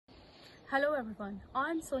Hello everyone,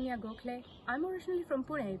 I'm Sonia Gokhale. I'm originally from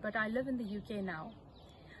Pune, but I live in the UK now.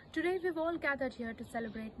 Today we've all gathered here to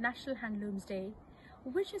celebrate National Handlooms Day,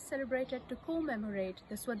 which is celebrated to commemorate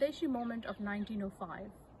the Swadeshi movement of 1905.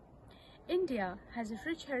 India has a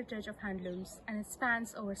rich heritage of handlooms and it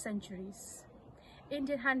spans over centuries.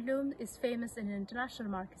 Indian handloom is famous in international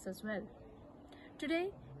markets as well.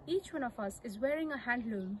 Today, each one of us is wearing a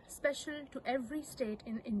handloom special to every state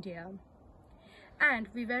in India. And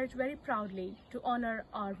we wear it very proudly to honor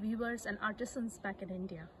our weavers and artisans back in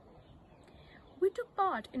India. We took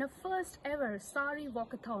part in a first ever sari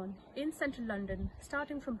walkathon in central London,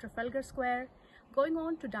 starting from Trafalgar Square, going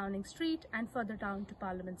on to Downing Street and further down to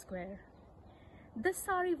Parliament Square. This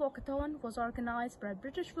sari walkathon was organized by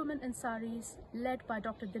British women in saris led by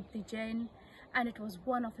Dr. Dipti Jain, and it was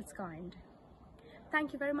one of its kind.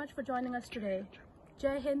 Thank you very much for joining us today.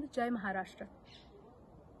 Jai Hind, Jai Maharashtra.